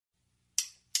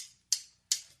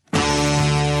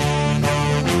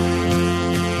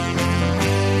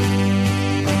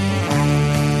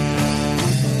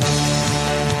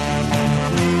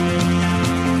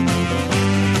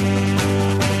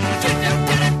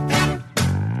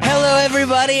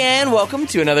everybody, and welcome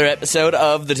to another episode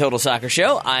of The Total Soccer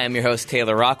Show. I am your host,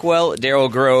 Taylor Rockwell.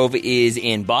 Daryl Grove is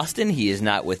in Boston. He is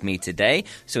not with me today.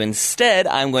 So instead,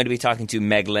 I'm going to be talking to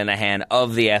Meg Linehan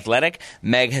of The Athletic.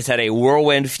 Meg has had a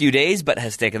whirlwind few days, but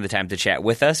has taken the time to chat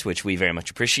with us, which we very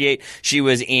much appreciate. She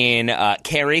was in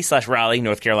Cary/Raleigh,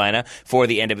 North Carolina, for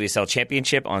the NWSL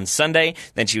Championship on Sunday.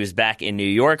 Then she was back in New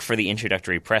York for the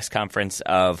introductory press conference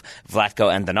of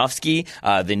Vlatko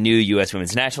Andonovski, the new U.S.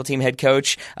 Women's National Team head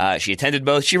coach. She attended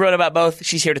both. She wrote about both.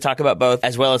 She's here to talk about both,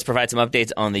 as well as provide some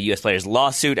updates on the U.S. players'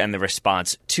 lawsuit and the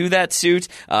response to that suit.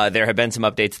 There have been some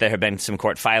updates. There have been some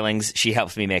court filings. She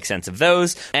helps me make sense of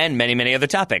those and many, many other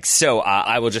topics. So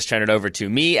I will just turn it over to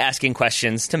me asking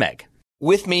questions to Meg.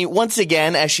 With me, once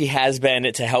again, as she has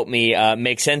been to help me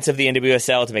make sense of the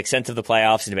NWSL, to make sense of the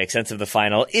playoffs, and to make sense of the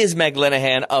final, is Meg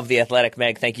Linehan of The Athletic.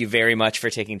 Meg, thank you very much for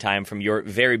taking time from your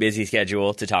very busy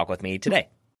schedule to talk with me today.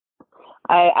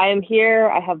 I am here.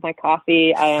 I have my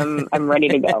coffee. I'm ready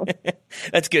to go.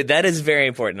 That's good. That is very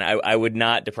important. I would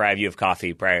not deprive you of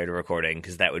coffee prior to recording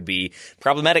because that would be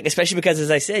problematic, especially because,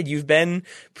 as I said, you've been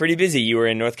pretty busy. You were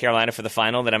in North Carolina for the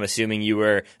final, then I'm assuming you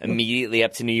were immediately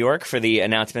up to New York for the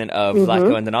announcement of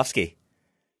Vlatko Andonovski.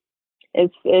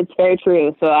 It's very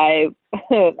true. So I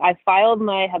filed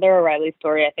my Heather O'Reilly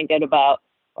story, I think, at about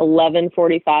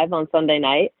 11:45 on Sunday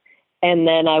night. And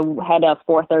then I had a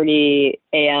 4:30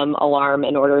 a.m. alarm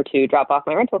in order to drop off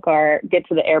my rental car, get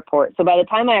to the airport. So by the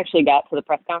time I actually got to the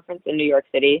press conference in New York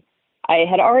City, I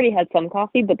had already had some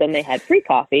coffee, but then they had free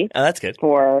coffee. Oh, that's good.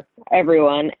 For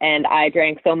everyone. And I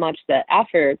drank so much that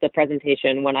after the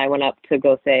presentation, when I went up to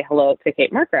go say hello to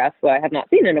Kate Markgraf, who I have not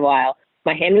seen in a while,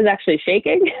 my hand was actually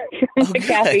shaking from the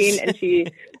caffeine, and she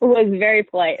was very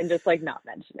polite and just not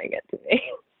mentioning it to me.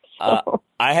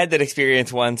 I had that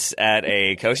experience once at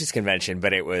a coaches convention,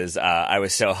 but it was I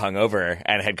was so hungover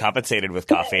and had compensated with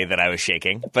coffee that I was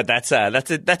shaking. But that's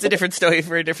a different story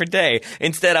for a different day.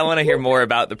 Instead, I want to hear more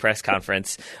about the press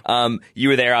conference. You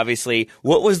were there, obviously.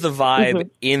 What was the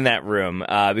vibe in that room?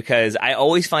 Because I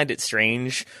always find it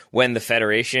strange when the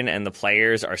federation and the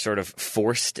players are sort of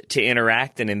forced to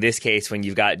interact. And in this case, when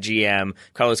you've got GM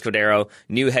Carlos Cordeiro,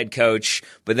 new head coach,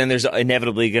 but then there's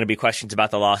inevitably going to be questions about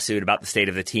the lawsuit, about the state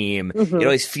of the team.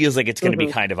 It always feels like it's going to be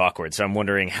kind of awkward. So I'm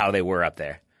wondering how they were up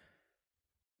there.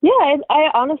 Yeah, I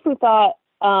honestly thought,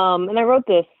 and I wrote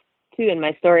this too in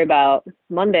my story about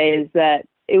Monday, is that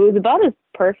it was about as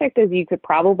perfect as you could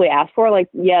probably ask for.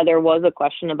 There was a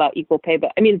question about equal pay,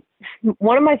 but I mean,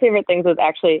 one of my favorite things was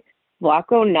actually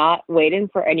Vlatko not waiting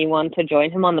for anyone to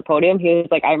join him on the podium. He was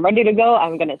like, I'm ready to go.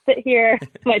 I'm going to sit here.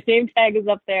 My name tag is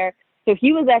up there. So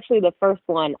he was actually the first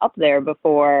one up there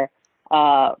before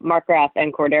Markgraf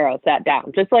and Cordeiro sat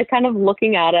down, just kind of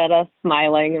looking out at us,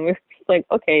 smiling, and we were just like,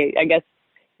 okay, I guess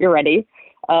you're ready.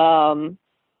 But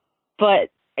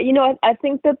I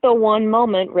think that the one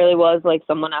moment really was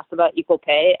someone asked about equal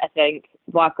pay. I think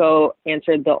Vlatko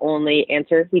answered the only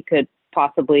answer he could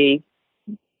possibly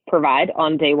provide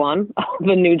on day one of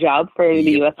a new job for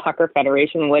the U.S. Soccer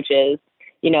Federation, which is,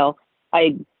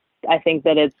 I think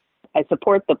that I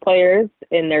support the players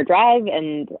in their drive,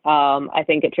 and I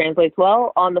think it translates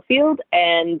well on the field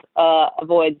and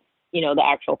avoids, the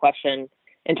actual question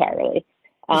entirely.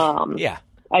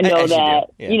 I know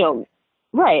that,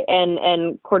 right.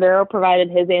 And Cordeiro provided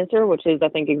his answer, which is, I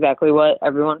think, exactly what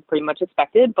everyone pretty much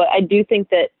expected. But I do think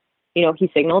that,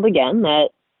 he signaled again that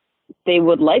they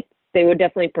would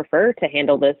definitely prefer to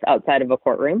handle this outside of a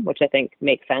courtroom, which I think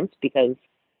makes sense because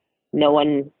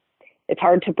it's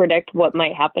hard to predict what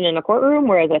might happen in a courtroom,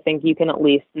 whereas I think you can at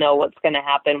least know what's going to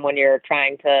happen when you're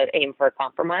trying to aim for a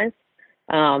compromise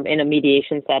in a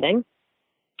mediation setting.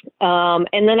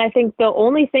 And then I think the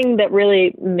only thing that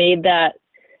really made that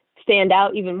stand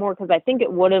out even more, because I think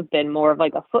it would have been more of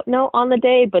a footnote on the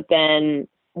day, but then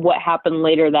what happened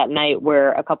later that night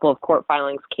where a couple of court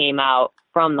filings came out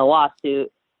from the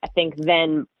lawsuit, I think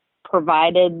then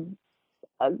provided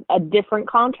a different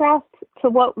contrast to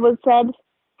what was said.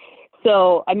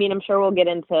 So, I mean, I'm sure we'll get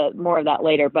into more of that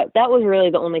later, but that was really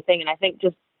the only thing. And I think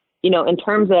just, in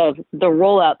terms of the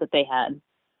rollout that they had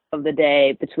of the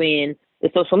day between the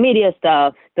social media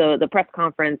stuff, the press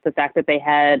conference, the fact that they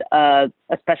had a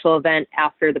special event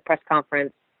after the press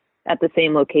conference at the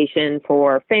same location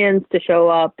for fans to show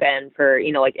up and for,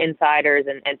 insiders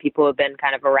and people who have been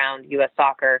kind of around U.S.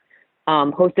 soccer,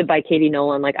 hosted by Katie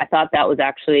Nolan. I thought that was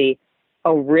actually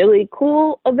a really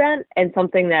cool event and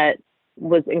something that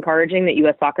was encouraging that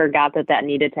U.S. Soccer got that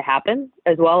needed to happen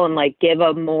as well, and give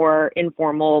a more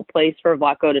informal place for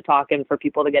Vlatko to talk and for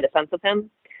people to get a sense of him.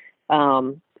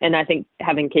 And I think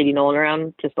having Katie Nolan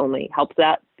around just only helps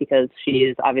that because she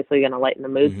is obviously going to lighten the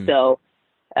mood. So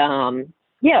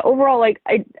Yeah, overall, like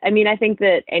I mean, I think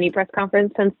that any press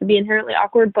conference tends to be inherently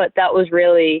awkward, but that was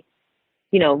really,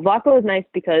 Vlatko is nice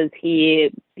because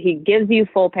he gives you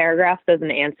full paragraphs as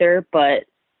an answer, but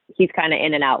he's kind of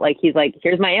in and out. Like he's like,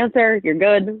 here's my answer, you're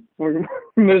good, we're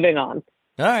moving on.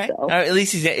 All right. So. All right. At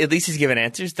least he's given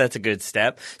answers. That's a good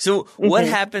step. So what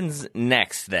happens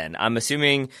next then? I'm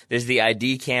assuming there's the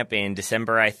ID camp in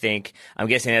December, I think. I'm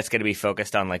guessing that's going to be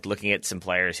focused on like looking at some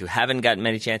players who haven't gotten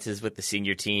many chances with the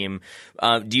senior team.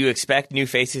 Do you expect new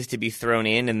faces to be thrown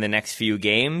in the next few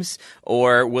games,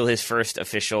 or will his first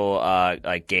official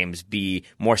like games be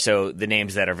more so the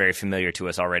names that are very familiar to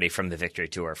us already from the Victory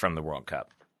Tour, from the World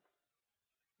Cup?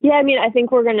 Yeah, I mean, I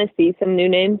think we're going to see some new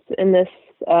names in this.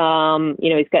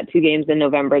 He's got 2 games in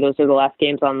November. Those are the last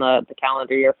games on the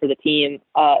calendar year for the team.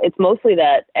 It's mostly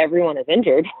that everyone is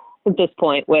injured at this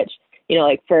point, which,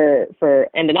 like for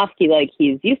Andonovski, like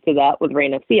he's used to that with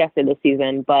Reign of Sea after this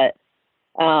season. But,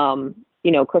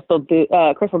 Crystal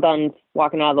Dunn's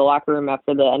walking out of the locker room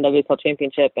after the NWSL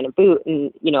championship in a boot.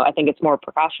 And, I think it's more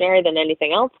precautionary than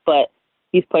anything else, but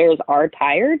these players are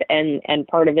tired, and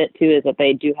part of it too is that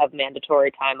they do have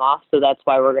mandatory time off. So that's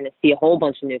why we're going to see a whole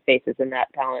bunch of new faces in that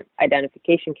talent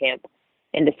identification camp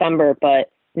in December.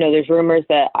 But, there's rumors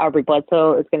that Aubrey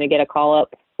Bledsoe is going to get a call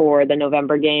up for the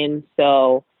November game.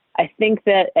 So I think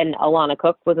that, and Alana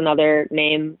Cook was another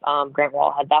name. Grant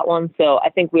Wall had that one. So I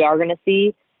think we are going to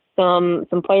see some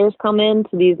players come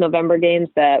into these November games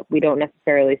that we don't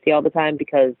necessarily see all the time,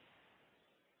 because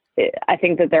I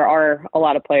think that there are a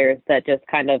lot of players that just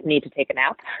kind of need to take a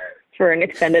nap for an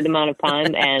extended amount of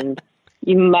time. And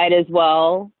you might as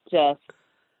well just,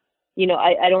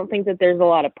 I don't think that there's a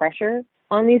lot of pressure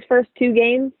on these first 2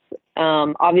 games.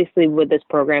 Obviously with this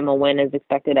program, a win is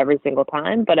expected every single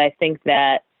time, but I think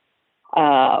that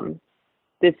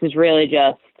this is really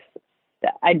just,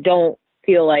 I don't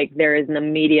feel like there is an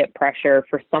immediate pressure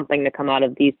for something to come out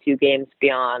of these 2 games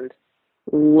beyond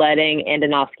letting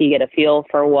Andonovski get a feel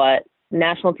for what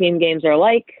national team games are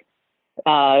like,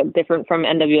 different from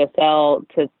NWSL,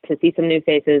 to see some new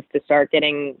faces, to start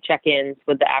getting check-ins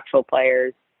with the actual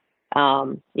players.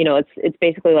 It's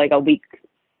basically like a week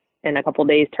and a couple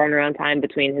days turnaround time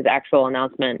between his actual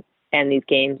announcement and these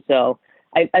games. So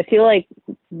I feel like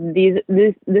this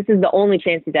is the only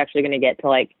chance he's actually going to get to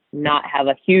like not have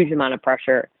a huge amount of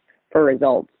pressure for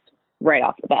results right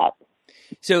off the bat.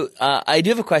 So I do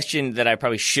have a question that I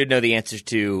probably should know the answer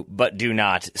to, but do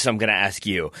not. So I'm going to ask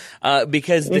you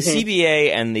because the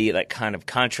CBA and the like kind of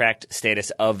contract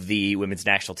status of the women's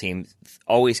national team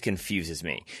always confuses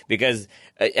me. Because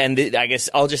I guess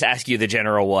I'll just ask you the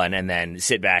general one and then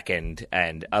sit back and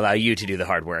allow you to do the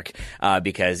hard work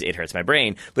because it hurts my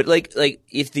brain. But like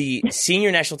if the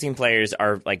senior national team players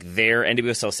are like their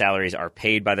NWSL salaries are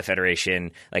paid by the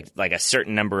federation, like a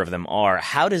certain number of them are,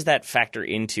 how does that factor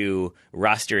into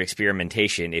roster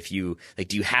experimentation? If you like,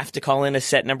 do you have to call in a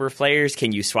set number of players?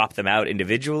 Can you swap them out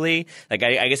individually? Like,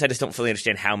 I guess I just don't fully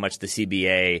understand how much the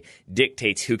CBA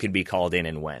dictates who can be called in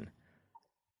and when.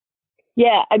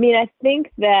 Yeah, I mean, I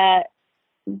think that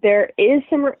there is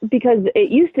some, because it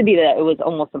used to be that it was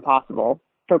almost impossible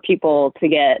for people to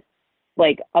get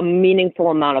like a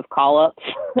meaningful amount of call-ups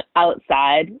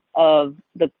outside of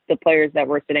the players that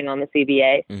were sitting on the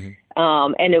CBA.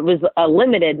 And it was a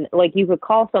limited, like you could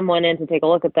call someone in to take a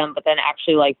look at them, but then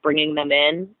actually like bringing them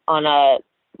in on a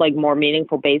like more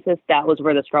meaningful basis, that was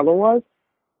where the struggle was.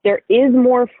 There is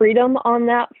more freedom on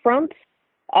that front.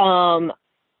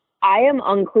 I am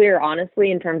unclear,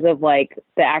 honestly, in terms of like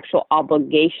the actual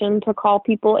obligation to call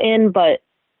people in, but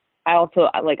I also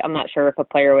I'm not sure if a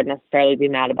player would necessarily be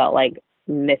mad about like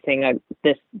missing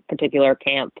this particular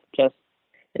camp just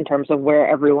in terms of where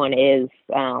everyone is.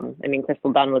 I mean,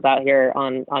 Crystal Dunn was out here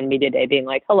on media day being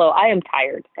like, "Hello, I am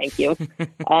tired. Thank you."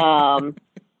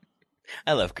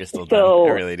 I love Crystal Dunn.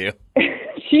 I really do.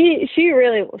 She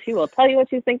will tell you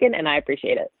what she's thinking, and I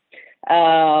appreciate it.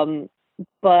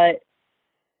 But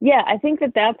yeah, I think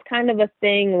that's kind of a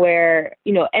thing where,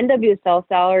 NWSL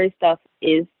salary stuff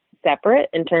is separate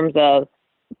in terms of,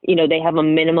 they have a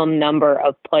minimum number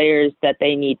of players that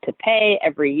they need to pay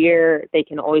every year. They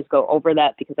can always go over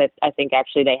that because I think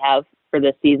actually they have for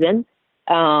this season.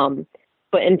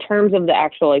 But in terms of the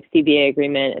actual like CBA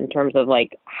agreement, in terms of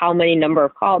like how many number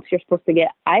of call-ups you're supposed to get,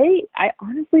 I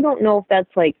honestly don't know if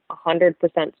that's like 100%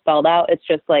 spelled out. It's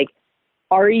just like,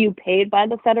 are you paid by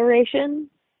the federation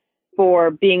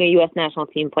for being a U.S. national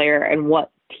team player and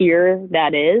what tier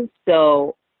that is?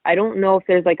 So I don't know if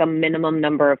there's like a minimum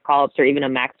number of call-ups or even a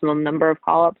maximum number of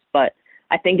call-ups, but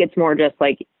I think it's more just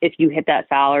like if you hit that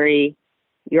salary,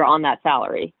 you're on that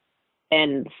salary.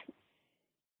 And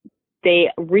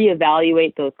they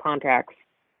reevaluate those contracts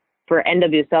for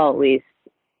NWSL at least,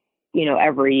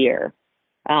 every year.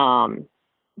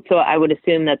 So I would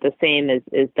assume that the same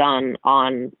is done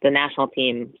on the national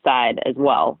team side as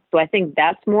well. So I think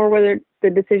that's more where the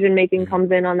decision making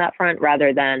comes in on that front,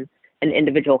 rather than an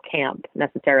individual camp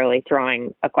necessarily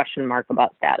throwing a question mark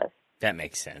about status. That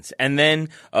makes sense. And then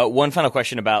one final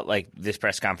question about this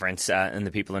press conference and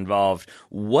the people involved.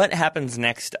 What happens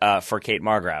next for Kate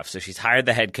Markgraf? So she's hired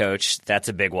the head coach. That's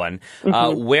a big one.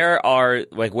 Mm-hmm.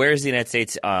 Where is the United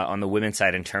States on the women's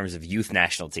side in terms of youth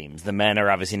national teams? The men are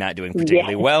obviously not doing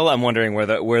particularly well. I'm wondering where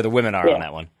the women are on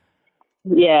that one.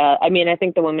 Yeah, I mean, I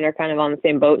think the women are kind of on the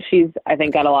same boat. She's, I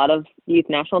think, got a lot of youth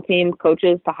national team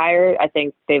coaches to hire. I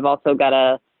think they've also got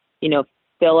to,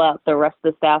 fill out the rest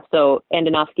of the staff. So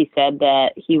Andonovski said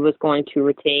that he was going to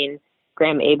retain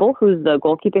Graham Abel, who's the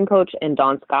goalkeeping coach, and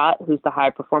Dawn Scott, who's the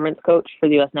high performance coach for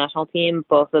the U.S. national team.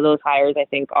 Both of those hires, I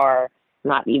think, are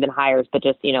not even hires, but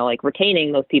just,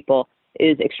 retaining those people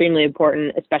is extremely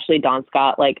important, especially Dawn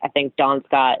Scott. I think Dawn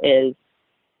Scott is,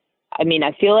 I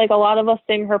feel like a lot of us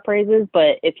sing her praises,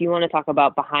 but if you want to talk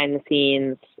about behind the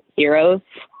scenes heroes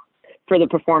for the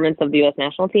performance of the U.S.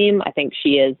 national team, I think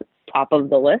she is top of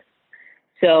the list.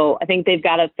 So I think they've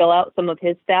got to fill out some of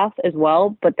his staff as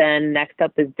well. But then next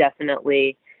up is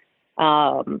definitely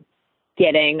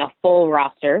getting a full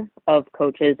roster of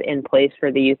coaches in place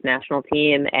for the youth national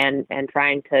team and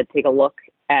trying to take a look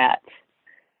at,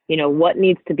 what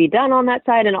needs to be done on that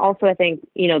side. And also I think,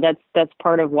 that's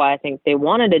part of why I think they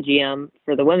wanted a GM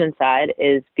for the women's side,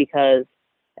 is because,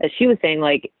 as she was saying,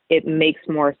 it makes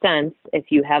more sense if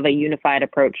you have a unified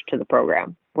approach to the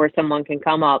program where someone can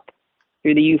come up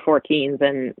through the U14s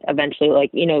and eventually,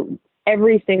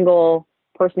 every single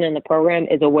person in the program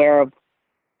is aware of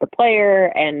the player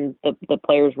and the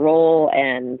player's role,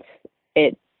 and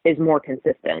it is more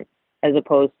consistent, as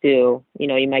opposed to,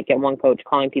 you might get one coach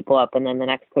calling people up and then the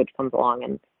next coach comes along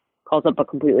and calls up a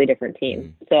completely different team.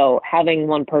 Mm-hmm. So having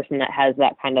one person that has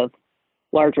that kind of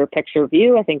larger picture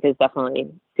view, I think, is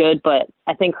definitely good. But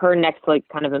I think her next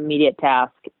kind of immediate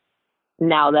task,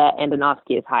 now that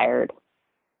Andonovski is hired,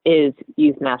 is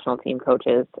youth national team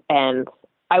coaches. And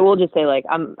I will just say,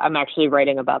 I'm actually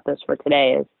writing about this for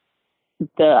today, is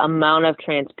the amount of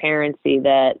transparency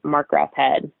that Markgraf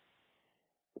had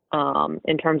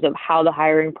in terms of how the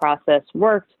hiring process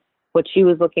worked, what she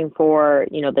was looking for,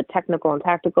 the technical and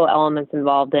tactical elements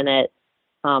involved in it.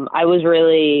 I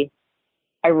really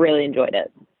enjoyed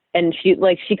it. And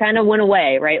she kind of went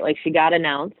away, right? She got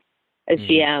announced as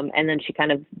GM, and then she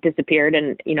kind of disappeared.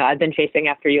 And, I've been chasing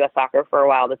after U.S. Soccer for a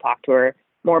while to talk to her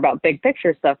more about big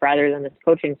picture stuff rather than this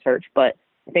coaching search. But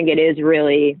I think it is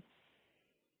really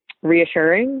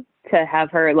reassuring to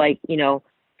have her,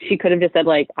 she could have just said,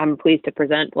 I'm pleased to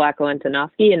present Vlatko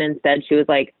Andonovski. And instead she was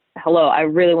like, hello, I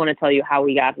really want to tell you how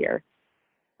we got here.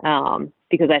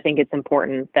 Because I think it's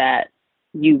important that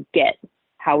you get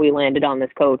how we landed on this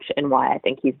coach and why I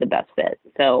think he's the best fit.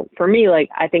 So for me,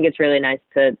 I think it's really nice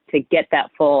to get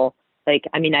that full, I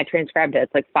transcribed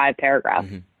it. It's 5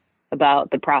 paragraphs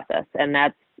about the process. And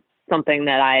that's something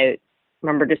that I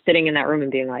remember just sitting in that room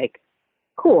and being like,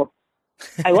 cool,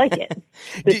 I like it.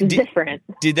 This is different.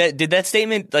 Did that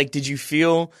statement, did you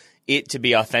feel it to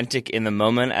be authentic in the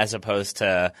moment as opposed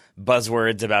to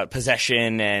buzzwords about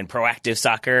possession and proactive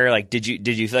soccer? Did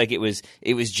you feel like it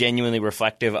was genuinely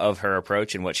reflective of her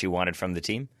approach and what she wanted from the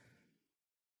team?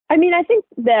 I think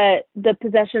that the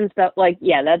possession stuff,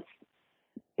 that's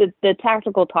the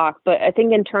tactical talk, but I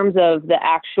think in terms of the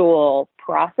actual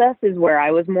process is where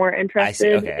I was more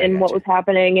interested in what was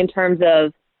happening in terms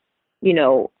of,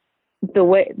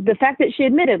 the fact that she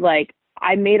admitted,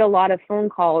 I made a lot of phone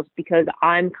calls because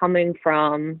I'm coming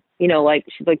from, she's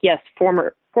like, yes,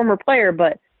 former player,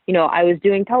 but, I was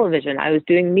doing television, I was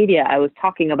doing media, I was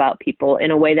talking about people in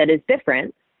a way that is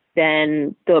different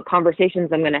than the conversations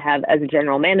I'm going to have as a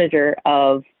general manager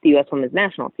of the U.S. women's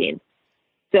national team.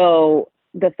 So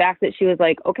the fact that she was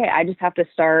like, okay, I just have to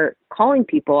start calling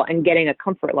people and getting a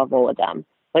comfort level with them.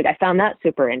 I found that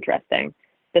super interesting.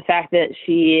 The fact that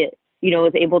she,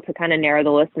 was able to kind of narrow the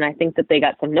list. And I think that they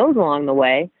got some no's along the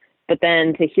way, but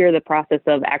then to hear the process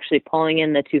of actually pulling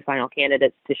in the 2 final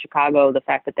candidates to Chicago, the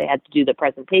fact that they had to do the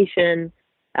presentation,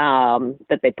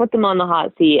 that they put them on the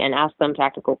hot seat and asked them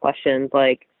tactical questions.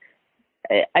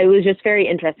 It was just very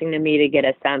interesting to me to get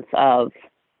a sense of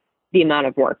the amount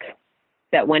of work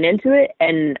that went into it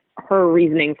and her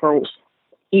reasoning for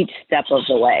each step of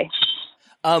the way.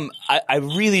 I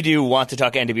really do want to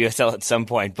talk NWSL at some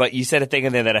point, but you said a thing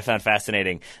in there that I found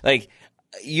fascinating.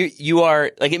 you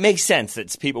are like, it makes sense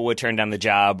that people would turn down the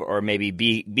job or maybe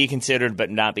be considered but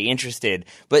not be interested.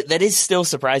 But that is still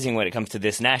surprising when it comes to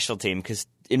this national team, because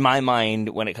in my mind,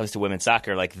 when it comes to women's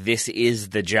soccer, like, this is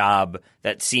the job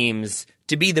that seems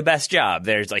to be the best job.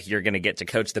 There's like, you're going to get to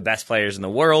coach the best players in the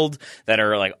world that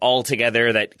are like all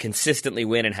together, that consistently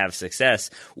win and have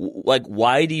success. Like,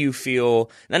 why do you feel,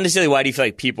 not necessarily why do you feel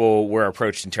like people were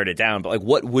approached and turned it down, but like,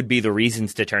 what would be the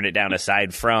reasons to turn it down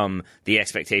aside from the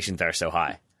expectations that are so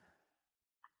high?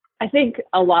 I think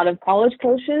a lot of college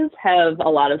coaches have a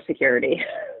lot of security.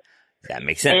 That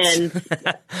makes sense.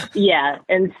 And yeah.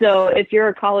 And so if you're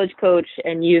a college coach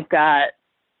and you've got,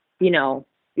 you know,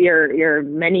 you're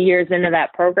many years into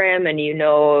that program and you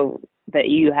know that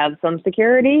you have some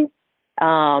security,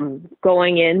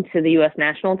 going into the U.S.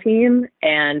 national team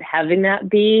and having that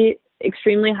be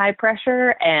extremely high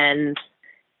pressure, and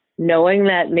knowing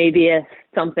that maybe if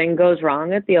something goes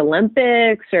wrong at the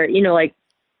Olympics, or, you know, like,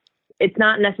 it's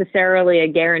not necessarily a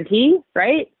guarantee,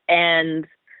 right? And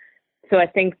so I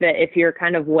think that if you're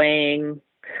kind of weighing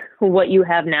what you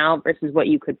have now versus what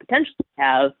you could potentially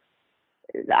have,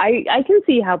 I can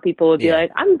see how people would be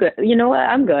like, I'm good. You know what?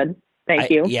 I'm good.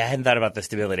 Thank you. Yeah, I hadn't thought about the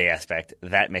stability aspect.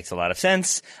 That makes a lot of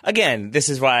sense. Again, this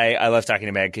is why I love talking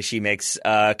to Meg, because she makes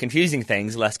confusing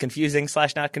things less confusing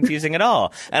 / not confusing at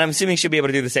all. And I'm assuming she'll be able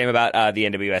to do the same about the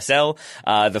NWSL.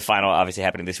 The final obviously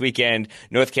happening this weekend.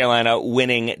 North Carolina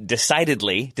winning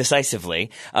decisively.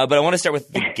 But I want to start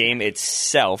with the game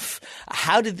itself.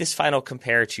 How did this final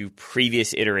compare to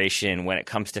previous iteration when it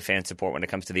comes to fan support, when it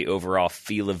comes to the overall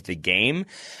feel of the game?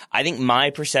 I think my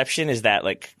perception is that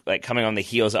like coming on the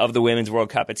heels of the Women's World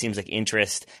Cup, it seems like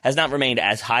interest has not remained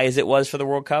as high as it was for the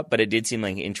World Cup, but it did seem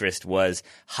like interest was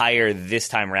higher this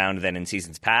time around than in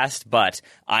seasons past. But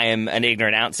I am an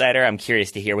ignorant outsider. I'm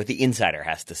curious to hear what the insider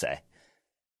has to say.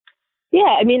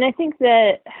 Yeah, I mean, I think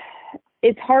that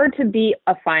it's hard to beat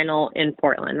a final in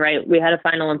Portland, right? We had a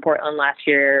final in Portland last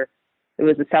year. It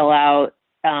was a sellout.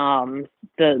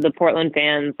 The Portland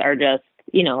fans are just,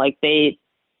 you know, like, they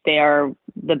are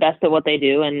the best at what they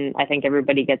do, and I think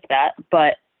everybody gets that.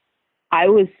 But I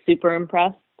was super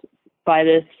impressed by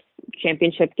this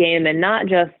championship game, and not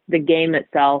just the game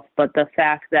itself, but the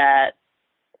fact that,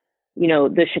 you know,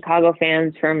 the Chicago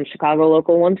fans from Chicago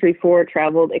Local 134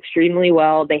 traveled extremely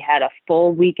well. They had a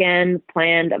full weekend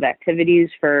planned of activities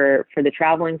for the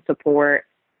traveling support.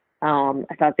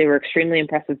 I thought they were extremely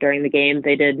impressive during the game.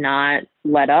 They did not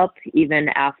let up, even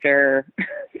after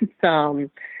some,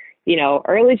 you know,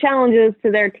 early challenges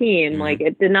to their team. Mm-hmm. Like,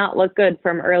 it did not look good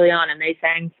from early on, and they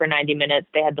sang for 90 minutes.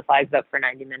 They had the flags up for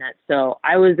 90 minutes. So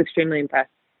I was extremely impressed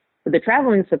with the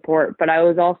traveling support, but I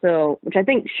was also, which I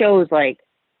think shows like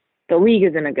the league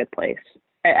is in a good place.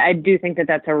 I do think that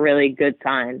that's a really good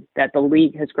sign that the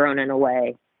league has grown in a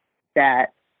way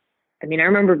that, I mean, I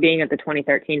remember being at the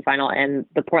 2013 final, and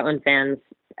the Portland fans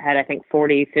had, I think,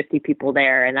 40, 50 people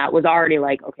there. And that was already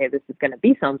like, okay, this is going to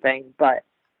be something. But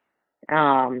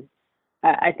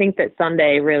I think that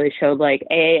Sunday really showed like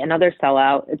another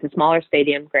sellout. It's a smaller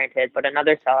stadium, granted, but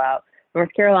another sellout.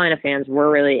 North Carolina fans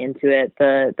were really into it.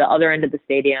 The other end of the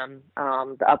stadium,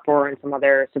 the Uproar and some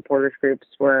other supporters groups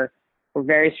were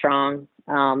very strong.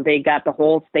 They got the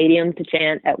whole stadium to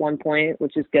chant at one point,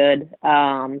 which is good.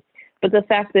 But the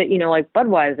fact that, you know, like,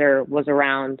 Budweiser was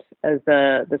around as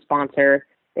the sponsor,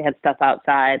 they had stuff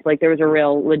outside. Like, there was a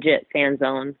real legit fan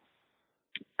zone.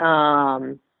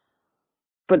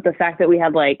 But the fact that we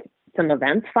had like some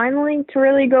events finally to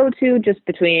really go to, just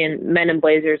between Men in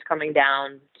Blazers coming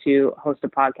down to host a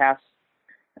podcast,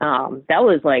 that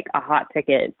was like a hot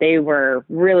ticket. They were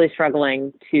really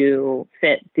struggling to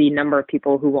fit the number of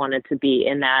people who wanted to be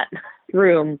in that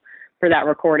room for that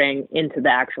recording into the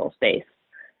actual space.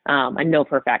 I know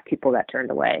for a fact people got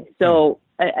turned away. So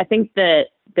I think that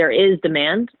there is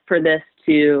demand for this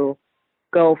to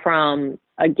go from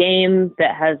a game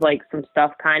that has like some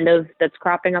stuff kind of that's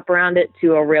cropping up around it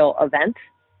to a real event.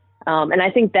 And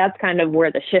I think that's kind of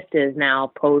where the shift is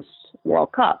now post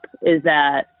World Cup, is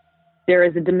that there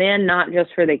is a demand not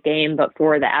just for the game, but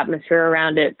for the atmosphere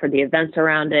around it, for the events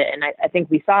around it. And I think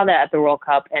we saw that at the World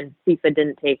Cup, and FIFA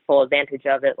didn't take full advantage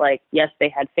of it. Like, yes, they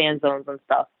had fan zones and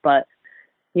stuff, but,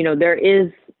 you know, there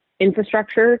is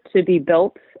infrastructure to be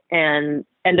built, and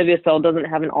NWSL doesn't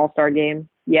have an all-star game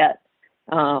yet.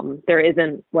 There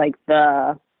isn't like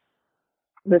the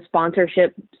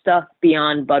sponsorship stuff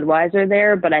beyond Budweiser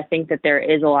there, but I think that there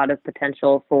is a lot of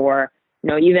potential for, you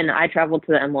know, even I traveled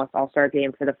to the MLS All-Star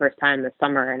game for the first time this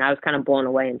summer, and I was kind of blown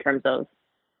away in terms of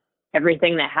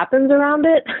everything that happens around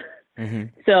it. Mm-hmm.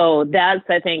 So that's,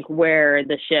 I think, where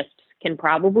the shift can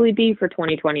probably be for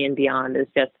 2020 and beyond, is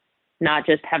just not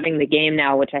just having the game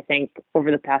now, which I think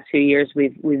over the past few years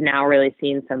we've now really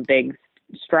seen some big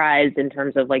strides in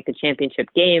terms of like the championship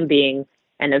game being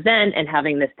an event and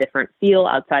having this different feel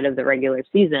outside of the regular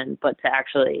season, but to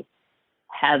actually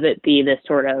have it be this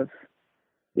sort of,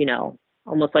 you know,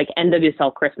 almost like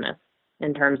NWSL Christmas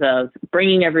in terms of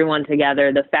bringing everyone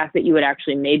together. The fact that you would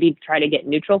actually maybe try to get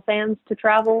neutral fans to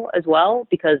travel as well,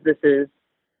 because this is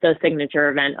the signature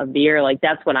event of the year. Like,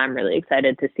 that's what I'm really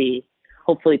excited to see.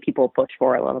 Hopefully people push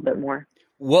for a little bit more.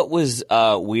 What was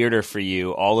weirder for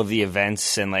you, all of the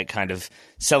events and like kind of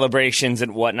celebrations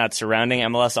and whatnot surrounding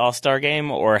MLS All-Star Game,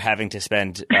 or having to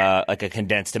spend like a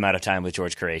condensed amount of time with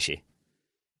George Qureshi?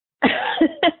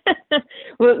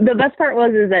 Well, the best part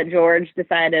is that George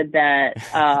decided that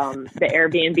the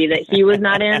Airbnb that he was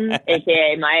not in,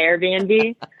 aka my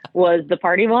Airbnb, was the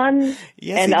party one.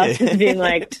 Yes, and us just being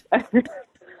like,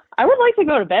 I would like to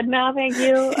go to bed now, thank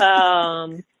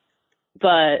you.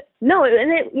 But no,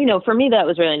 and it, you know, for me that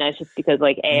was really nice, just because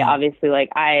like obviously like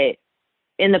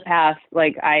in the past,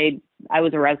 like I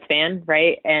was a Revs fan,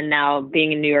 right? And now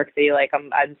being in New York City, like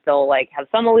I'm still like have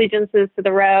some allegiances to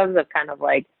the Revs. I've kind of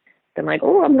like been like,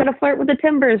 oh, I'm gonna flirt with the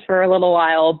Timbers for a little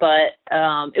while, but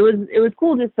it was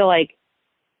cool just to like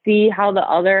see how the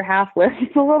other half lives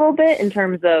a little bit in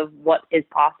terms of what is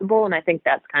possible, and I think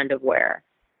that's kind of where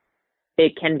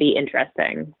it can be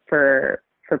interesting for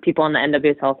people on the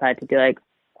NWSL side to be like,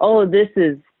 oh, this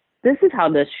is how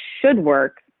this should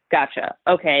work. Gotcha.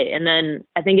 Okay. And then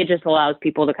I think it just allows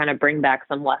people to kind of bring back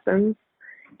some lessons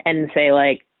and say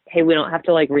like, hey, we don't have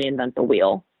to like reinvent the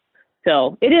wheel.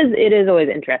 So it is always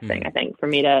interesting, I think, for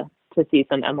me to see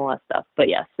some MLS stuff. But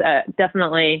yes,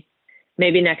 definitely.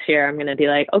 Maybe next year I'm going to be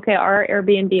like, okay, our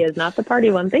Airbnb is not the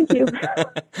party one. Thank you.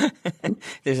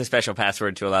 There's a special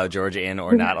password to allow Georgia in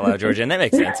or not allow Georgia in. That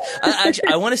makes sense. Actually,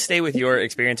 I want to stay with your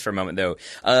experience for a moment, though,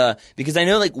 because I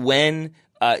know like when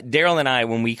Daryl and I,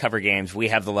 when we cover games, we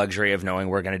have the luxury of knowing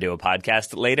we're going to do a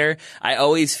podcast later. I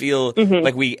always feel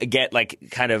like we get like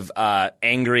kind of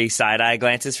angry side-eye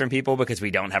glances from people because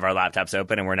we don't have our laptops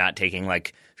open and we're not taking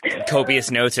like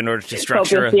copious notes in order to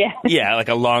structure like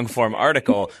a long form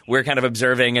article. We're kind of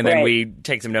observing and then we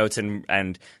take some notes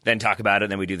and then talk about it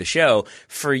and then we do the show.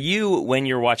 For you, when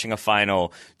you're watching a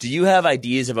final, do you have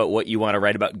ideas about what you want to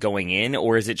write about going in,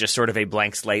 or is it just sort of a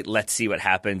blank slate, let's see what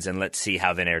happens and let's see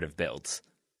how the narrative builds?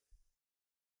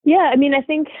 Yeah, I mean, I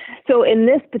think so. In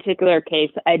this particular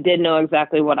case, I did know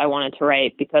exactly what I wanted to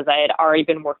write because I had already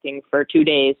been working for 2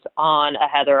 days on a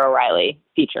Heather O'Reilly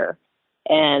feature.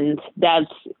 And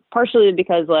that's partially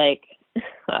because, like,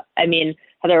 I mean,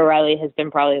 Heather O'Reilly has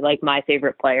been probably like my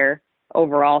favorite player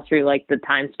overall through like the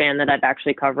time span that I've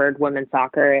actually covered women's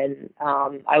soccer. And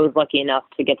I was lucky enough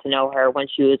to get to know her when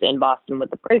she was in Boston with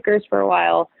the Breakers for a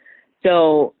while.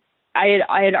 So I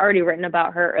had already written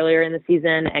about her earlier in the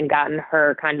season and gotten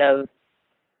her kind of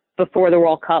before the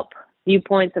World Cup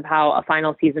viewpoints of how a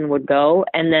final season would go.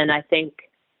 And then I think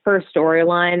her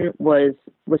storyline was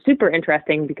super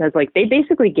interesting because like they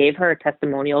basically gave her a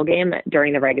testimonial game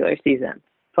during the regular season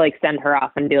to like send her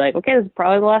off and be like, okay, this is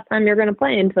probably the last time you're going to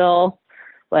play until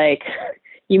like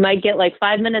you might get like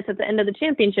 5 minutes at the end of the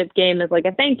championship game as like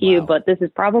a thank you, but this is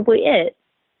probably it.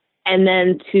 And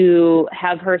then to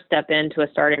have her step into a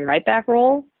starting right back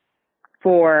role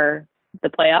for the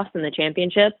playoffs and the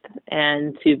championship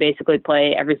and to basically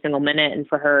play every single minute. And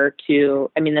for her to,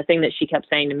 I mean, the thing that she kept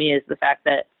saying to me is the fact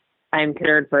that I'm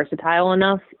considered versatile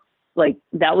enough. Like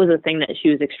that was a thing that she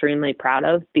was extremely proud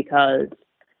of because,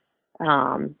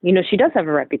 you know, she does have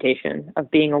a reputation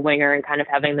of being a winger and kind of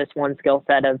having this one skill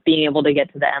set of being able to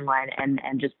get to the end line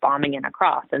and just bombing in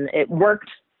across. And it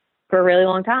worked for a really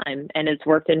long time. And it's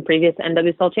worked in previous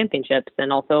NWSL championships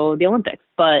and also the Olympics.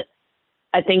 But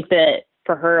I think that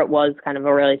for her, it was kind of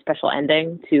a really special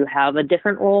ending to have a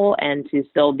different role and to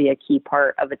still be a key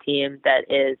part of a team that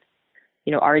is,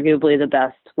 you know, arguably the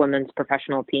best women's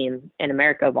professional team in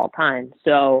America of all time.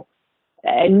 So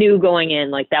I knew going in,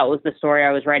 like that was the story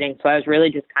I was writing. So I was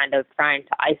really just kind of trying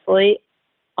to isolate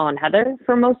on Heather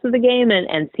for most of the game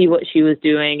and see what she was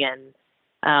doing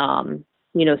and,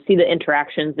 you know, see the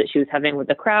interactions that she was having with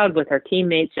the crowd, with her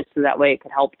teammates, just so that way it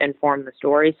could help inform the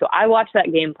story. So I watched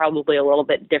that game probably a little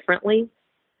bit differently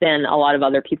than a lot of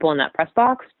other people in that press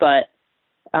box. But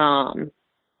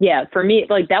yeah, for me,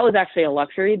 like that was actually a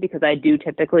luxury because I do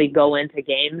typically go into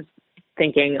games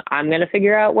thinking I'm going to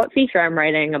figure out what feature I'm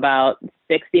writing about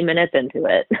 60 minutes into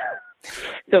it.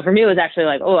 So for me, it was actually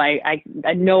like, oh, I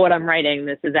know what I'm writing.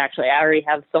 This is actually, I already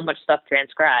have so much stuff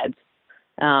transcribed.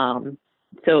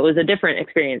 So it was a different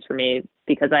experience for me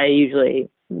because I usually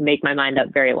make my mind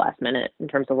up very last minute in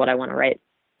terms of what I want to write.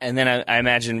 And then I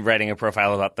imagine writing a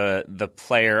profile about the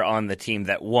player on the team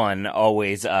that won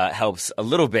always helps a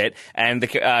little bit. And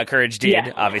the Courage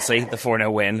did, obviously, the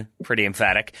 4-0 win, pretty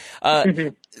emphatic.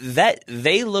 That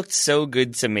they looked so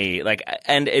good to me. Like,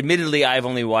 and admittedly, I've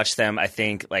only watched them, I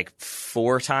think, like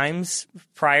 4 times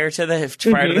prior to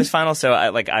this final. So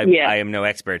I am no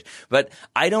expert, but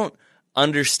I don't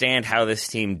understand how this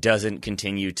team doesn't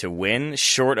continue to win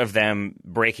short of them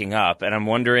breaking up. And I'm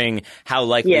wondering how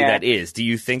likely that is. Do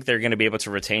you think they're going to be able to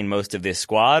retain most of this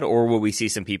squad, or will we see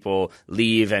some people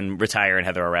leave and retire in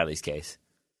Heather O'Reilly's case?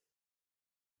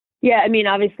 Yeah, I mean,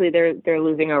 obviously they're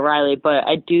losing O'Reilly, but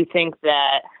I do think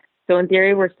that, so in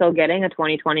theory, we're still getting a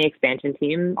 2020 expansion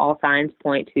team. All signs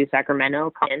point to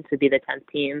Sacramento coming to be the 10th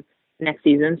team next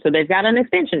season. So they've got an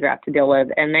expansion draft to deal with,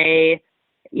 and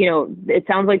it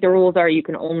sounds like the rules are you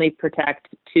can only protect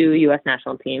 2 U.S.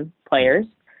 national team players.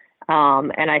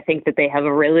 And I think that they have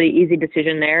a really easy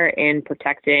decision there in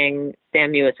protecting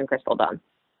Sam Mewis and Crystal Dunn.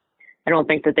 I don't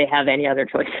think that they have any other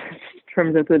choices in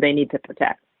terms of who they need to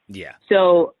protect. Yeah.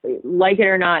 So like it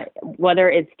or not, whether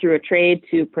it's through a trade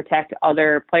to protect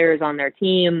other players on their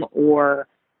team or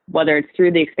whether it's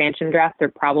through the expansion draft, they're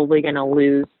probably going to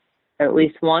lose at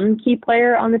least one key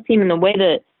player on the team. And the way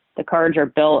that the Cards are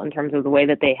built in terms of the way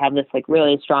that they have this like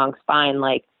really strong spine,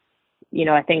 I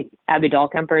think Abby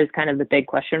Dahlkemper is kind of the big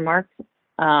question mark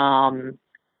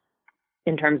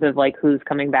in terms of like who's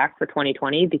coming back for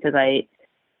 2020, because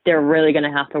they're really going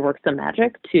to have to work some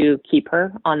magic to keep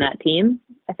her on that team,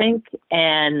 I think.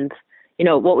 And,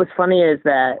 what was funny is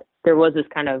that there was this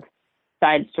kind of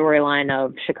side storyline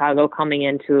of Chicago coming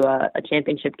into a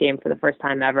championship game for the first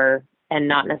time ever and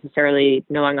not necessarily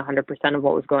knowing 100% of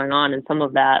what was going on. And some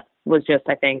of that was just,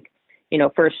 I think,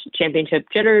 first championship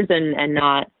jitters and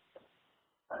not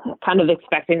kind of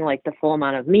expecting like the full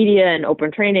amount of media and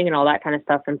open training and all that kind of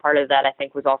stuff. And part of that, I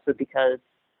think, was also because,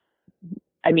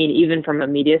 I mean, even from a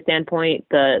media standpoint,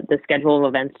 the schedule of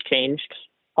events changed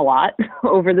a lot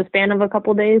over the span of a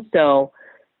couple of days. So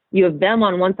you have them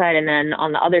on one side, and then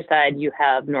on the other side, you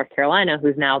have North Carolina,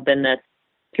 who's now been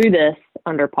through this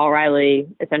under Paul Riley,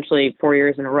 essentially 4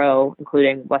 years in a row,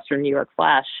 including Western New York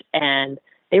Flash. And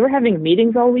they were having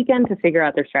meetings all weekend to figure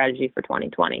out their strategy for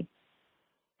 2020.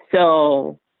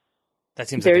 So that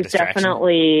seems like a distraction.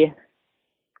 Definitely,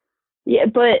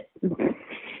 but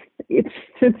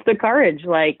it's the Courage.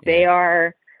 They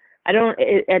are,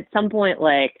 at some point,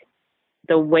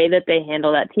 the way that they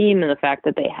handle that team and the fact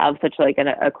that they have such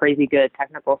a crazy good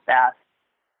technical staff,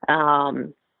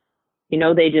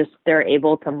 they're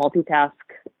able to multitask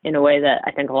in a way that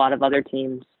I think a lot of other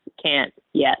teams can't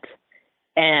yet.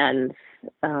 And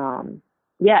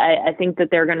I think that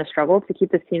they're going to struggle to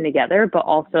keep this team together, but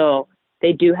also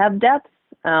they do have depth,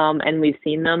 and we've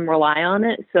seen them rely on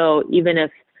it. So even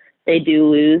if they do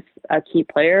lose a key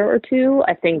player or two,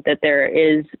 I think that there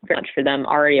is very much for them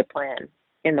already a plan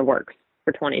in the works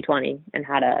for 2020 and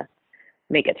how to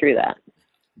make it through that.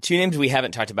 2 names we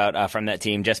haven't talked about from that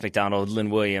team, Jess McDonald,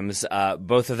 Lynn Williams.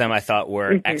 Both of them I thought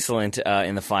were excellent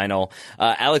in the final.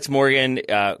 Alex Morgan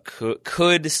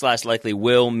could/likely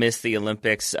will miss the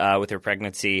Olympics with her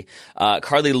pregnancy.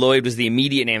 Carly Lloyd was the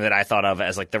immediate name that I thought of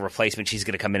as the replacement. She's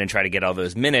going to come in and try to get all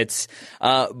those minutes.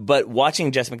 But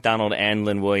watching Jess McDonald and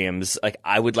Lynn Williams,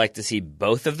 I would like to see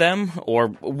both of them, or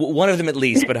one of them at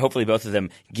least, but hopefully both of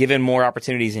them, given more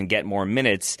opportunities and get more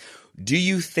minutes. Do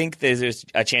you think there's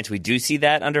a chance we do see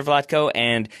that under Vlatko?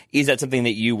 And is that something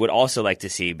that you would also like to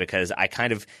see? Because I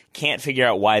kind of can't figure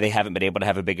out why they haven't been able to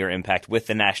have a bigger impact with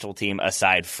the national team,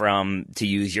 aside from, to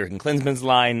use Jurgen Klinsmann's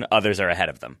line, others are ahead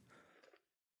of them.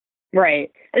 Right.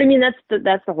 And I mean, that's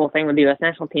the whole thing with the U.S.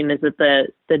 national team, is that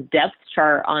the depth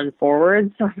chart on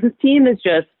forwards on the team is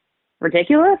just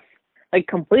ridiculous,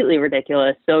 completely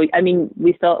ridiculous. So, I mean,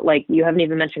 we still, you haven't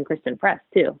even mentioned Kristen Press,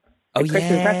 too.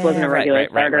 Kristen Press wasn't a regular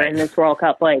starter in this World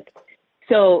Cup.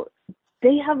 So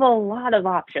they have a lot of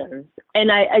options.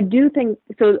 And I do think,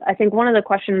 so I think one of the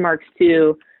question marks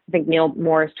too, I think Neil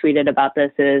Morris tweeted about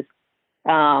this, is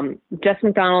Jess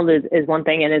McDonald is one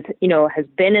thing, and has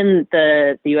been in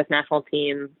the U.S. national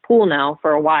team pool now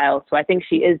for a while. So I think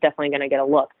she is definitely going to get a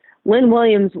look. Lynn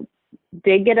Williams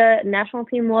did get a national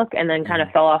team look and then kind of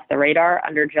fell off the radar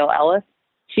under Jill Ellis.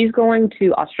 She's going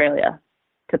to Australia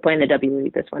to play in the W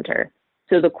League this winter.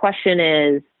 So the question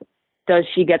is, does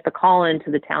she get the call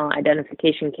into the talent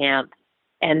identification camp,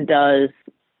 and does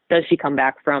she come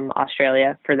back from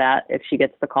Australia for that if she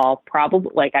gets the call?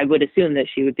 Probably, I would assume that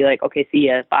she would be okay, see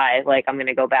ya, bye, I'm going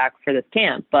to go back for this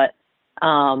camp. But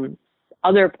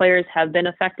other players have been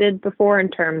affected before in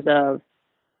terms of,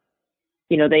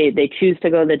 they choose to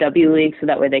go to the W League so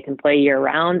that way they can play year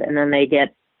round, and then they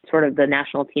get sort of the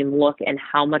national team look and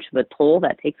how much of a toll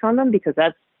that takes on them, because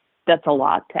that's a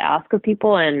lot to ask of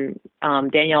people. And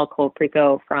Danielle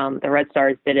Colaprico from the Red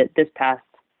Stars did it this past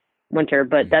winter,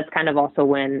 but that's kind of also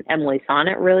when Emily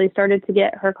Sonnet really started to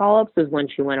get her call-ups, was when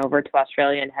she went over to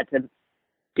Australia and had to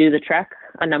do the trek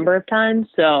a number of times.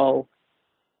 So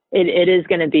it is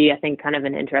going to be, I think, kind of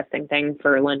an interesting thing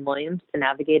for Lynn Williams to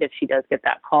navigate if she does get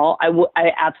that call.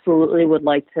 I absolutely would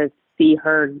like to see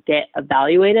her get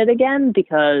evaluated again,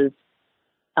 because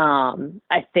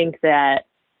I think that,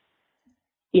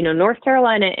 North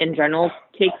Carolina in general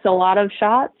takes a lot of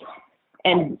shots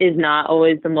and is not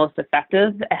always the most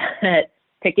effective at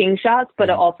picking shots, but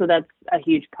also that's a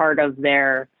huge part of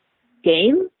their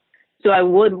game. So I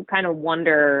would kind of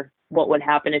wonder what would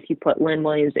happen if you put Lynn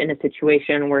Williams in a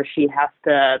situation where she has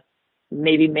to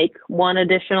maybe make one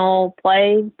additional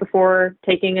play before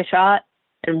taking a shot,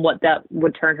 and what that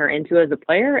would turn her into as a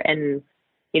player. And,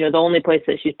 the only place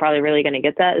that she's probably really going to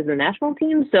get that is the national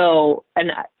team. So,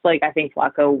 and I think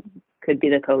Flacco could be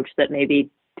the coach that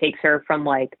maybe takes her from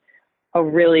a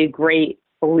really great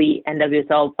elite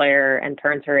NWSL player and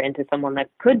turns her into someone that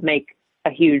could make a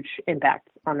huge impact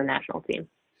on the national team.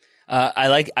 I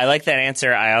like that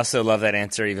answer. I also love that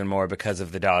answer even more because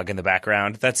of the dog in the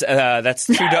background. That's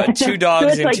two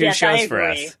dogs and two shows for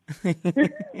us.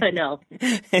 I know.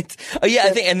 I think,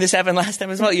 and this happened last time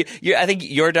as well. I think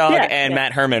your dog and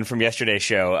Matt Herman from yesterday's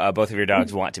show, both of your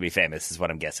dogs want to be famous, is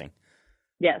what I'm guessing.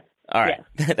 Yes. All right.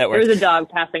 Yes. That works. There was a dog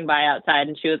passing by outside,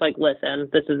 and she was like, "Listen,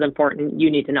 this is important.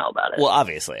 You need to know about it." Well,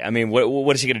 obviously. I mean,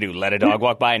 what is she going to do? Let a dog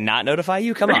walk by and not notify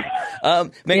you? Come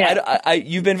on. Megan,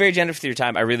 you've been very generous with your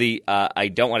time. I really I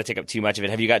don't want to take up too much of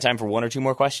it. Have you got time for one or two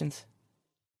more questions?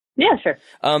 Yeah, sure.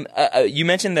 You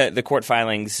mentioned the court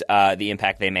filings, the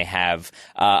impact they may have.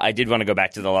 I did want to go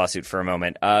back to the lawsuit for a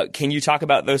moment. Can you talk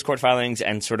about those court filings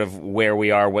and sort of where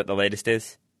we are, what the latest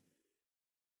is?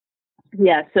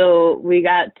 Yeah, so we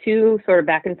got two sort of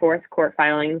back and forth court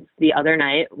filings the other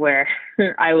night where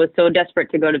I was so desperate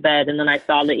to go to bed, and then I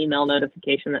saw the email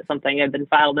notification that something had been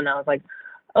filed, and I was like,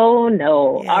 oh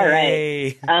no,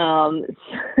 Yay. All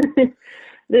right.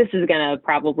 This is going to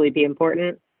probably be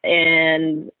important.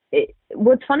 And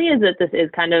what's funny is that this is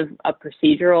kind of a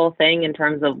procedural thing in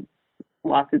terms of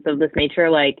lawsuits of this nature.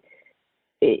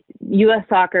 U.S.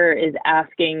 Soccer is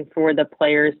asking for the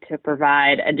players to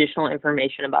provide additional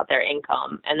information about their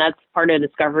income. And that's part of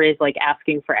discovery, is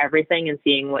asking for everything and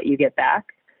seeing what you get back.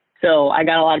 So I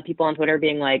got a lot of people on Twitter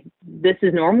being like, this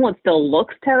is normal. It still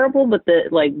looks terrible, but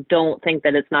don't think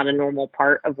that it's not a normal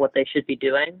part of what they should be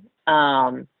doing.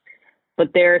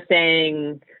 But they're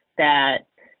saying that,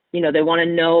 they want to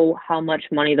know how much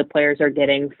money the players are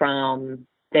getting from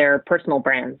their personal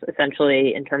brands,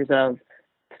 essentially, in terms of,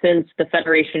 since the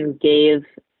federation gave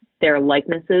their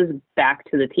likenesses back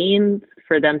to the team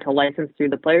for them to license through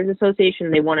the Players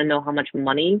Association, they want to know how much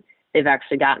money they've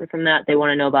actually gotten from that. They want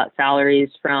to know about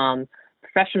salaries from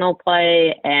professional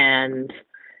play. And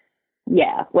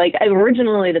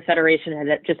originally the federation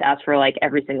had just asked for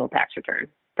every single tax return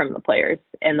from the players,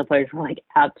 and the players were like,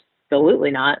 absolutely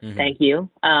not. Mm-hmm. Thank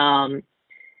you. And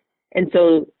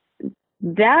so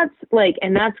that's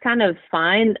and that's kind of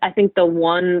fine. I think the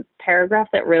one paragraph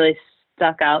that really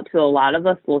stuck out to a lot of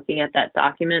us looking at that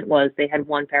document was they had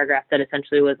one paragraph that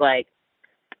essentially was the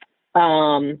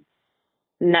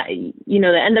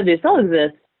NWSL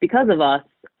exists because of us,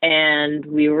 and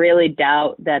we really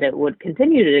doubt that it would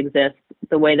continue to exist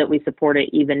the way that we support it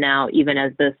even now, even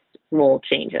as this role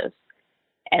changes.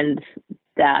 And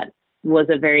that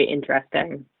was a very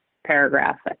interesting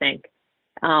paragraph, I think.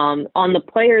 On the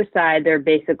players' side, they're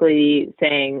basically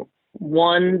saying,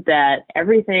 one, that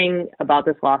everything about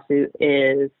this lawsuit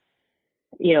is,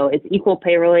 it's equal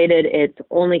pay related. It's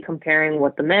only comparing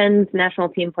what the men's national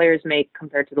team players make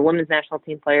compared to the women's national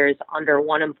team players under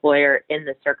one employer in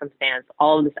this circumstance.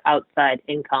 All of this outside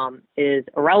income is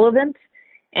irrelevant.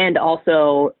 And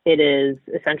also it is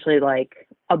essentially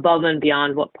above and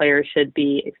beyond what players should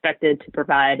be expected to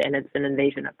provide, and it's an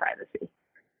invasion of privacy.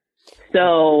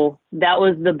 So that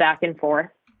was the back and forth.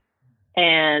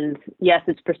 And yes,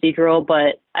 it's procedural,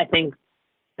 but I think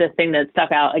the thing that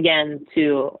stuck out again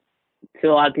to a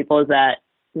lot of people is that,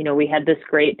 we had this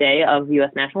great day of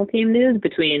U.S. national team news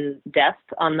between Dest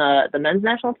on the men's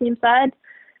national team side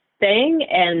saying,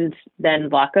 and then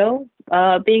Vlaco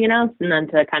being announced. And then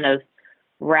to kind of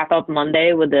wrap up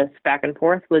Monday with this back and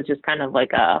forth was just kind of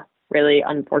a really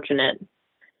unfortunate,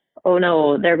 oh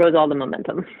no, there goes all the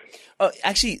momentum. Oh,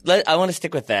 actually, I want to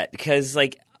stick with that because,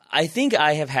 I think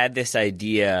I have had this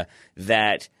idea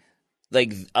that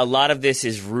like a lot of this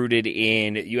is rooted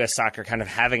in U.S. soccer kind of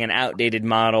having an outdated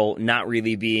model, not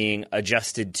really being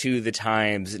adjusted to the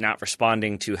times, not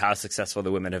responding to how successful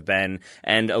the women have been,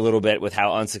 and a little bit with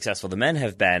how unsuccessful the men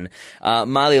have been.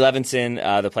 Molly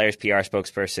Levinson, the player's PR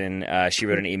spokesperson, she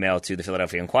wrote an email to the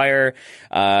Philadelphia Inquirer,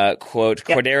 quote,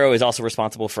 Cordero is also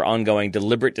responsible for ongoing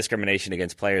deliberate discrimination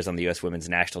against players on the U.S. women's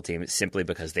national team simply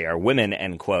because they are women,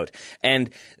 end quote. And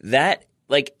that,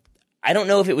 like, I don't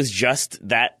know if it was just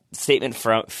that statement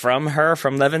from her,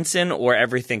 from Levinson, or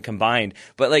everything combined.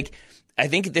 But, like, I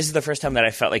think this is the first time that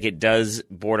I felt like it does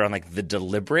border on, like, the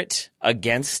deliberate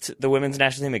against the women's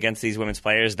national team, against these women's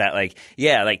players, that, like,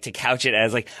 yeah, like, to couch it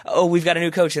as, like, oh, we've got a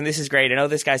new coach and this is great, and oh,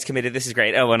 this guy's committed, this is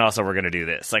great, oh, and also we're going to do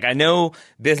this. Like, I know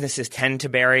businesses tend to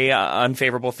bury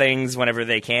unfavorable things whenever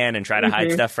they can and try to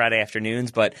hide stuff Friday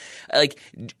afternoons, but, like,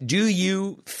 do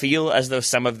you feel as though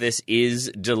some of this is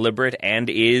deliberate and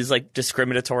is, like,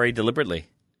 discriminatory deliberately?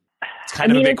 It's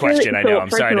kind of a big question, I know. I'm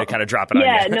sorry to kind of drop it on you.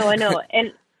 Yeah, no, I know.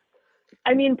 And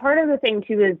I mean, part of the thing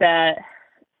too is that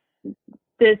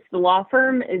this law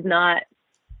firm is not,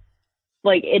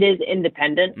 like, it is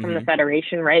independent from the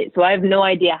federation, right? So I have no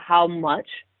idea how much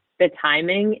the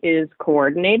timing is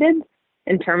coordinated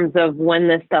in terms of when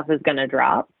this stuff is going to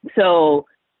drop. So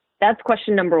that's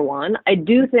question number one. I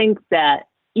do think that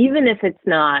even if it's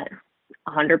not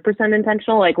 100%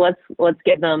 intentional, like, let's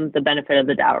give them the benefit of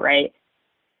the doubt, right?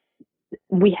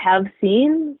 We have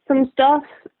seen some stuff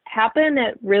happen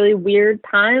at really weird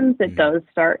times that does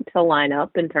start to line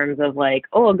up in terms of, like,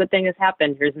 oh, a good thing has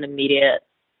happened. Here's an immediate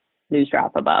news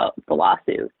drop about the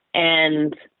lawsuit.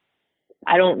 And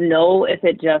I don't know if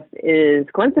it just is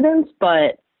coincidence,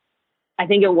 but I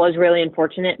think it was really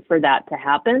unfortunate for that to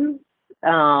happen.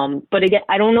 But again,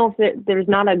 I don't know if there's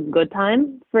not a good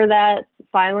time for that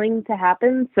filing to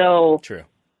happen. So true.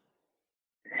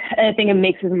 I think it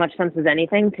makes as much sense as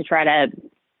anything to try to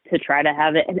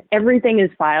have it. And everything is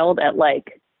filed at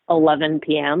like 11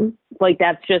 p.m. Like,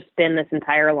 that's just been this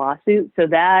entire lawsuit. So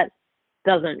that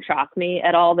doesn't shock me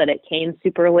at all that it came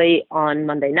super late on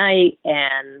Monday night.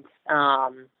 And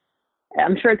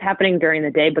I'm sure it's happening during the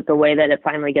day, but the way that it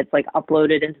finally gets, like,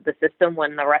 uploaded into the system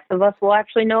when the rest of us will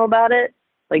actually know about it,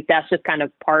 like, that's just kind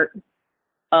of part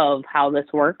of how this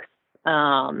works.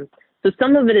 So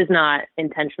some of it is not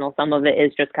intentional. Some of it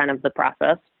is just kind of the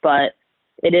process, but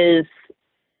it is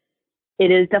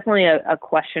definitely a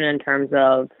question in terms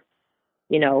of,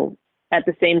 you know, at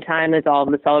the same time as all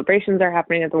of the celebrations are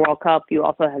happening at the World Cup, you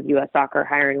also have U.S. Soccer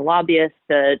hiring lobbyists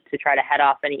to try to head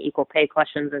off any equal pay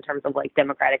questions in terms of, like,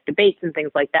 democratic debates and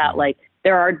things like that. Like,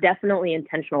 there are definitely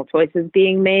intentional choices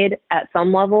being made at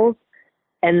some levels,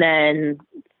 and then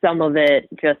some of it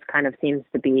just kind of seems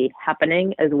to be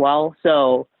happening as well.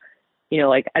 So, you know,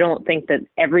 like, I don't think that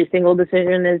every single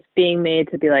decision is being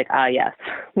made to be like, yes,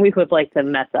 we would like to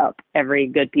mess up every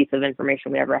good piece of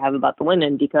information we ever have about the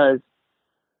women, because,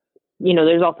 you know,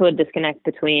 there's also a disconnect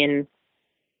between,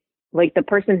 like, the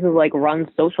person who, like, runs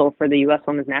social for the U.S.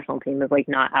 women's national team is, like,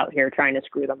 not out here trying to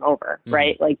screw them over,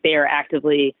 right? Like, they are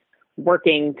actively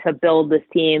working to build this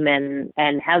team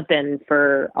and have been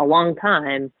for a long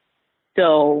time.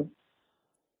 So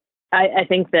I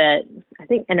think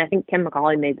Kim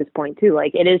McCauley made this point too.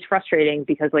 Like, it is frustrating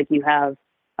because, like, you have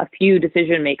a few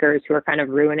decision makers who are kind of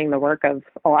ruining the work of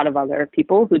a lot of other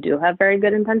people who do have very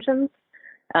good intentions.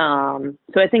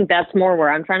 So I think that's more where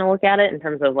I'm trying to look at it in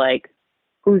terms of, like,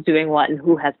 who's doing what and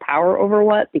who has power over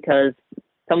what, because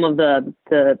some of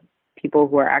the people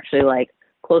who are actually, like,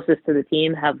 closest to the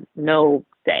team have no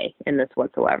say in this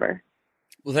whatsoever.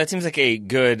 Well, that seems like a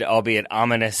good, albeit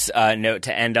ominous, note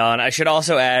to end on. I should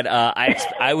also add,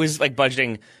 I was, like,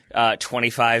 budgeting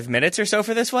 25 minutes or so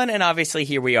for this one, and obviously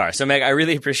here we are. So, Meg, I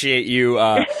really appreciate you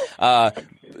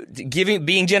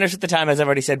being generous with the time, as I've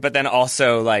already said, but then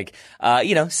also, like,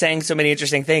 you know, saying so many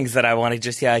interesting things that I want to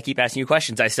just keep asking you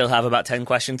questions. I still have about 10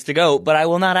 questions to go, but I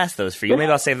will not ask those for you.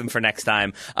 Maybe I'll save them for next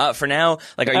time. For now,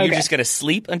 like, are you just going to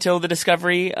sleep until the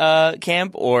Discovery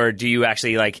camp, or do you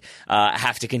actually, like,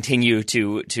 have to continue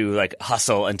to like,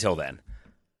 hustle until then?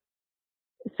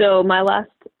 So my last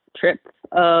trip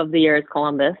of the year is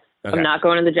Columbus. Okay. I'm not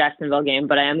going to the Jacksonville game,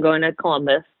 but I am going to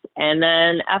Columbus. And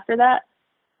then after that,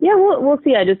 yeah, we'll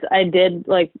see. I did,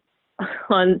 like,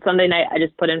 on Sunday night, I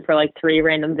just put in for, like, 3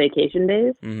 random vacation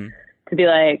days to be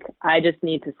like, I just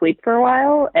need to sleep for a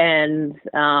while. And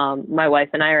my wife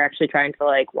and I are actually trying to,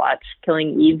 like, watch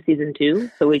Killing Eve season 2.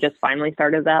 So we just finally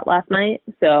started that last night.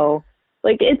 So,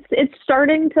 like, it's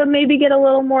starting to maybe get a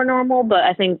little more normal, but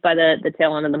I think by the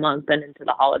tail end of the month and into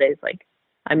the holidays, like,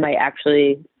 I might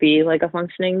actually be, like, a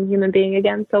functioning human being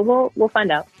again. So we'll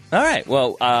find out. All right.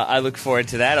 Well, I look forward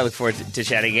to that. I look forward to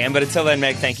chatting again. But until then,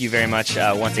 Meg, thank you very much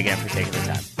once again for taking the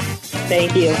time.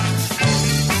 Thank you.